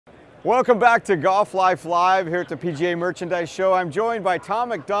Welcome back to Golf Life Live here at the PGA Merchandise Show. I'm joined by Tom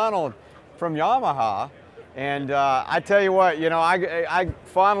McDonald from Yamaha, and I tell you what, you know, I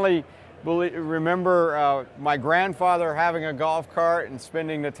fondly remember my grandfather having a golf cart and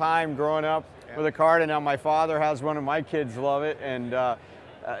spending the time growing up with a cart, and now my father has one, and my kids love it. And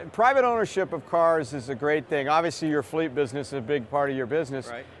private ownership of cars is a great thing. Obviously, your fleet business is a big part of your business,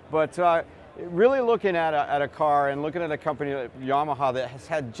 right. But really looking at a car and looking at a company like Yamaha that has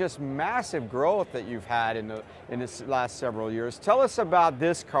had just massive growth that you've had in this last several years. Tell us about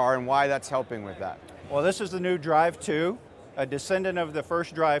this car and why that's helping with that. Well, this is the new Drive 2, a descendant of the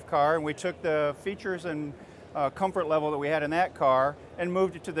first Drive car, and we took the features and comfort level that we had in that car and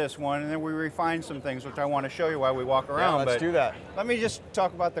moved it to this one, and then we refined some things, which I want to show you while we walk around. Yeah, let's do that. Let me just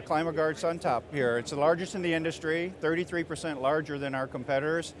talk about the Climate Guard Sun Top here. It's the largest in the industry, 33% larger than our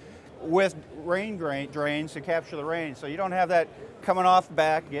competitors, with rain drains to capture the rain. So you don't have that coming off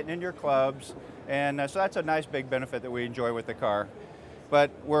back, getting into your clubs. And so that's a nice big benefit that we enjoy with the car. But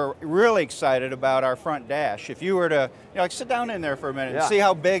we're really excited about our front dash. If you were to, you know, like sit down in there for a minute and see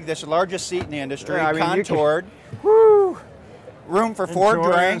how big this largest seat in the industry, contoured, room for 4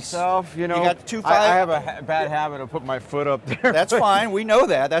 drinks. Yourself, you know, you got 2 I have a bad habit of putting my foot up there. That's fine, we know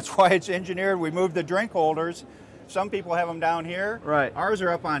that. That's why it's engineered. We moved the drink holders. Some people have them down here. Right. Ours are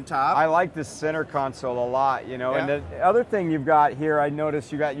up on top. I like this center console a lot, you know. Yeah. And the other thing you've got here, I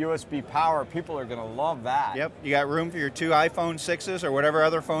noticed you got USB power. People are going to love that. Yep. You got room for your 2 iPhone 6s or whatever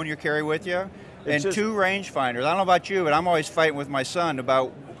other phone you carry with you. And 2 rangefinders. I don't know about you, but I'm always fighting with my son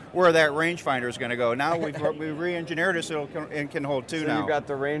about where that rangefinder is going to go. Now we've re-engineered it so it can hold 2 now. So you've got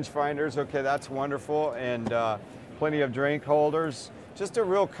the rangefinders. Okay, that's wonderful. And plenty of drink holders. Just a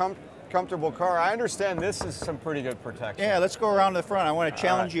real comfortable car. I understand this is some pretty good protection. Yeah, let's go around to the front. I want to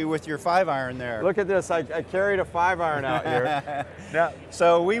challenge you with your 5-iron there. Look at this. I carried a 5-iron out here. Yeah.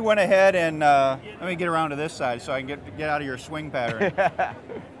 So we went ahead and let me get around to this side so I can get out of your swing pattern.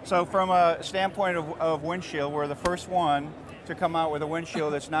 So from a standpoint of windshield, we're the first one to come out with a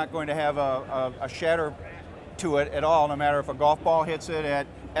windshield that's not going to have a shatter to it at all, no matter if a golf ball hits it at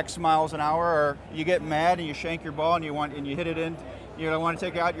X miles an hour, or you get mad and you shank your ball and you hit it in. You don't want to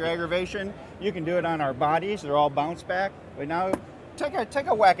take out your aggravation, you can do it on our bodies. They're all bounce back. But now, take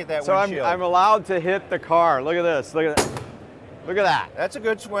a whack at that windshield. So I'm allowed to hit the car. Look at this. Look at that. Look at that. That's a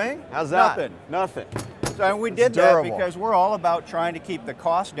good swing. How's that? Nothing. Nothing. So we did that because we're all about trying to keep the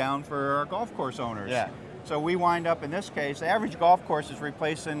cost down for our golf course owners. Yeah. So we wind up, in this case, the average golf course is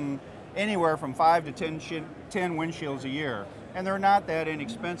replacing anywhere from 5 to 10 windshields a year. And they're not that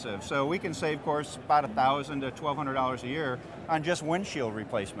inexpensive. So we can save, of course, about $1,000 to $1,200 a year on just windshield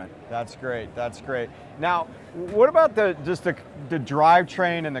replacement. That's great. That's great. Now, what about the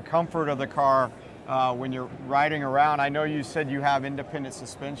drivetrain and the comfort of the car when you're riding around? I know you said you have independent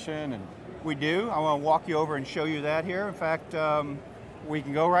suspension. And we do. I want to walk you over and show you that here. In fact, we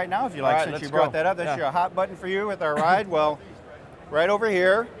can go right now if you like, since you brought that up. That's your hot button for you with our ride. Well, right over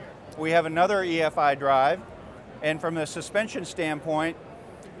here, we have another EFI drive. And from the suspension standpoint,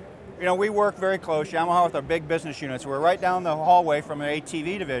 you know, we work very close, Yamaha, with our big business units. We're right down the hallway from the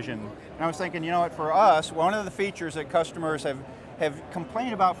ATV division. And I was thinking, you know what, for us, one of the features that customers have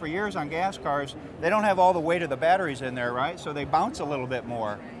complained about for years on gas cars, they don't have all the weight of the batteries in there, right? So they bounce a little bit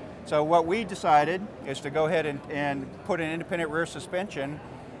more. So what we decided is to go ahead and put an independent rear suspension.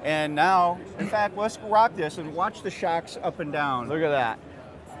 And now, in fact, let's rock this and watch the shocks up and down. Look at that.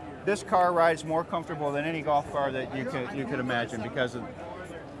 This car rides more comfortable than any golf car that you could imagine, because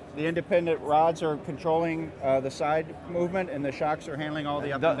the independent rods are controlling the side movement and the shocks are handling all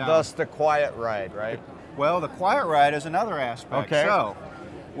the up and down. Thus the quiet ride, right? Well, the quiet ride is another aspect. Okay. So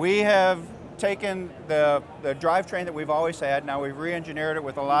we have taken the drivetrain that we've always had. Now we've re-engineered it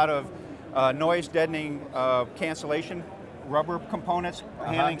with a lot of noise deadening cancellation rubber components,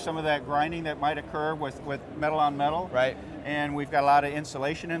 handling some of that grinding that might occur with metal on metal. Right. And we've got a lot of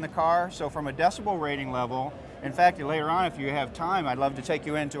insulation in the car. So from a decibel rating level, in fact, later on, if you have time, I'd love to take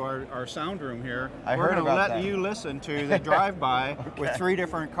you into our sound room here. We're going to let you listen to the drive-by with 3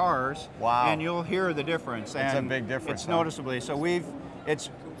 different cars. Wow. And you'll hear the difference. It's a big difference. It's noticeably. So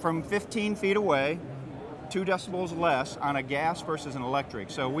it's from 15 feet away, 2 decibels less on a gas versus an electric.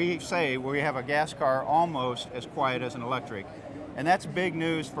 So we say we have a gas car almost as quiet as an electric. And that's big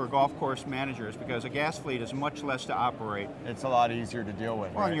news for golf course managers, because a gas fleet is much less to operate. It's a lot easier to deal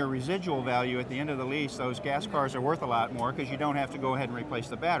with. Well, and your residual value at the end of the lease, those gas cars are worth a lot more because you don't have to go ahead and replace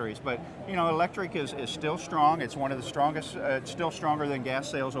the batteries. But, you know, electric is still strong. It's one of the strongest, it's still stronger than gas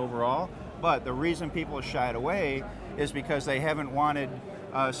sales overall. But the reason people have shied away is because they haven't wanted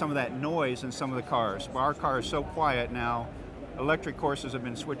some of that noise in some of the cars. Our car is so quiet now. electric courses have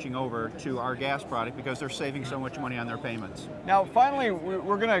been switching over to our gas product because they're saving so much money on their payments. Now, finally,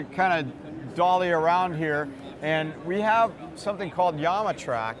 we're going to kind of dolly around here, and we have something called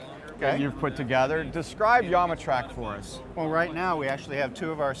Yamatrack that you've put together. Describe Yamatrack for us. Well, right now we actually have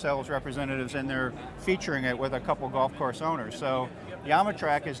 2 of our sales representatives in there featuring it with a couple golf course owners. So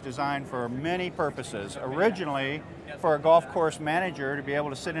Yamatrack is designed for many purposes. Originally, for a golf course manager to be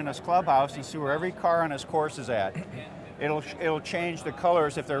able to sit in his clubhouse and see where every car on his course is at. It'll change the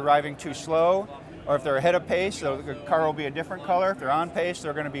colors if they're driving too slow, or if they're ahead of pace, so the car will be a different color. If they're on pace,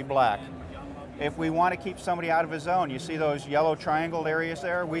 they're going to be black. If we want to keep somebody out of a zone, you see those yellow triangle areas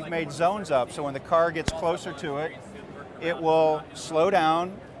there? We've made zones up, so when the car gets closer to it, it will slow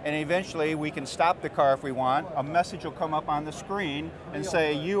down, and eventually we can stop the car if we want. A message will come up on the screen and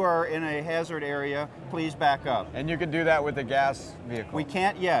say, you are in a hazard area, please back up. And you can do that with the gas vehicle? We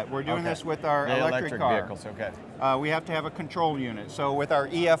can't yet. We're doing this with our electric car. Vehicles, okay. We have to have a control unit. So with our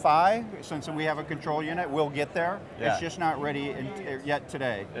EFI, since we have a control unit, we'll get there. It's just not ready yet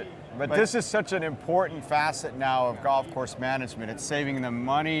today. But this is such an important facet now of golf course management. It's saving them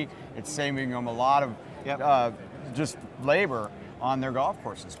money. It's saving them a lot of just labor on their golf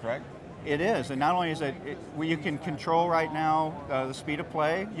courses, correct? It is, and not only is you can control right now the speed of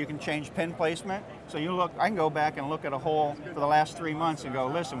play. You can change pin placement. So I can go back and look at a hole for the last 3 months and go,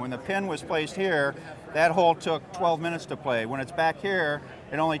 listen, when the pin was placed here, that hole took 12 minutes to play. When it's back here,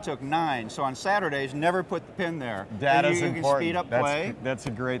 it only took 9. So on Saturdays, never put the pin there. Data's important. You can speed up play. That's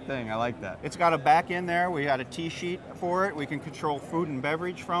a great thing. I like that. It's got a back in there. We got a tee sheet for it. We can control food and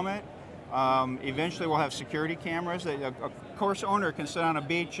beverage from it. Eventually, we'll have security cameras. A course owner can sit on a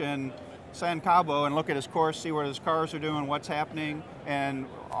beach in San Cabo and look at his course, see where his cars are doing, what's happening, and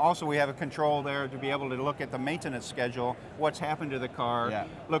also we have a control there to be able to look at the maintenance schedule, what's happened to the car,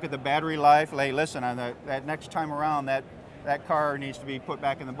 look at the battery life. Hey, listen, on that next time around, that car needs to be put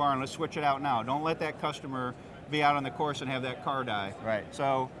back in the barn. Let's switch it out now. Don't let that customer be out on the course and have that car die. Right.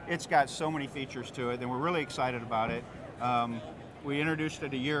 So it's got so many features to it, and we're really excited about it. We introduced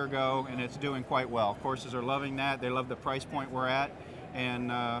it a year ago, and it's doing quite well. Courses are loving that. They love the price point we're at,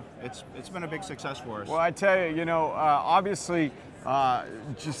 and it's been a big success for us. Well, I tell you, obviously,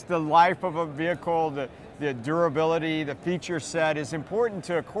 just the life of a vehicle, the durability, the feature set is important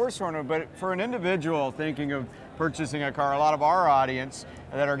to a course owner, but for an individual thinking of purchasing a car, a lot of our audience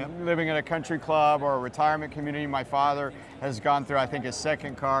that are living in a country club or a retirement community. My father has gone through, I think, his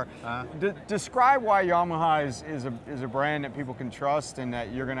second car. Describe why Yamaha is a brand that people can trust and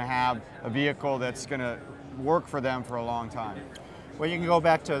that you're going to have a vehicle that's going to work for them for a long time. Well, you can go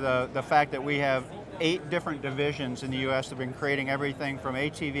back to the fact that we have 8 different divisions in the U.S. that have been creating everything from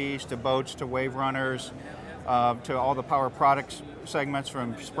ATVs to boats to wave runners to all the power products segments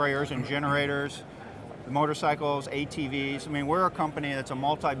from sprayers and generators, motorcycles, ATVs. I mean, we're a company that's a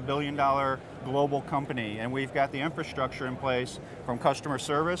multi-billion-dollar global company, and we've got the infrastructure in place from customer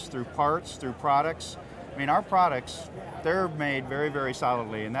service through parts, through products. I mean, our products, they're made very, very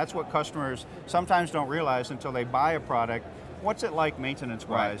solidly, and that's what customers sometimes don't realize until they buy a product. What's it like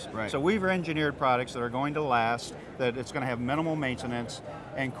maintenance-wise? Right. So we've engineered products that are going to last, that it's going to have minimal maintenance,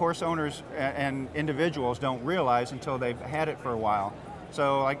 and course owners and individuals don't realize until they've had it for a while.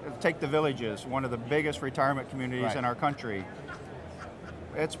 So like, take the Villages, one of the biggest retirement communities in our country.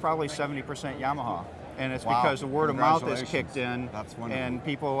 It's probably 70% Yamaha. And it's because the word of mouth is kicked in, and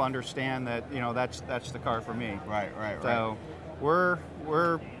people understand that that's the car for me. Right. So we're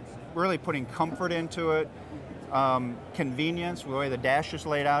really putting comfort into it, convenience. The way the dash is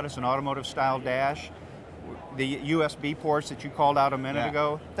laid out, it's an automotive style dash. The USB ports that you called out a minute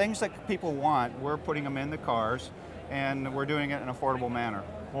ago, things that people want, we're putting them in the cars, and we're doing it in an affordable manner.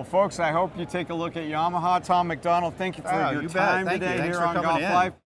 Well, folks, I hope you take a look at Yamaha. Tom McDonald, thank you for your time today here on Golf Life.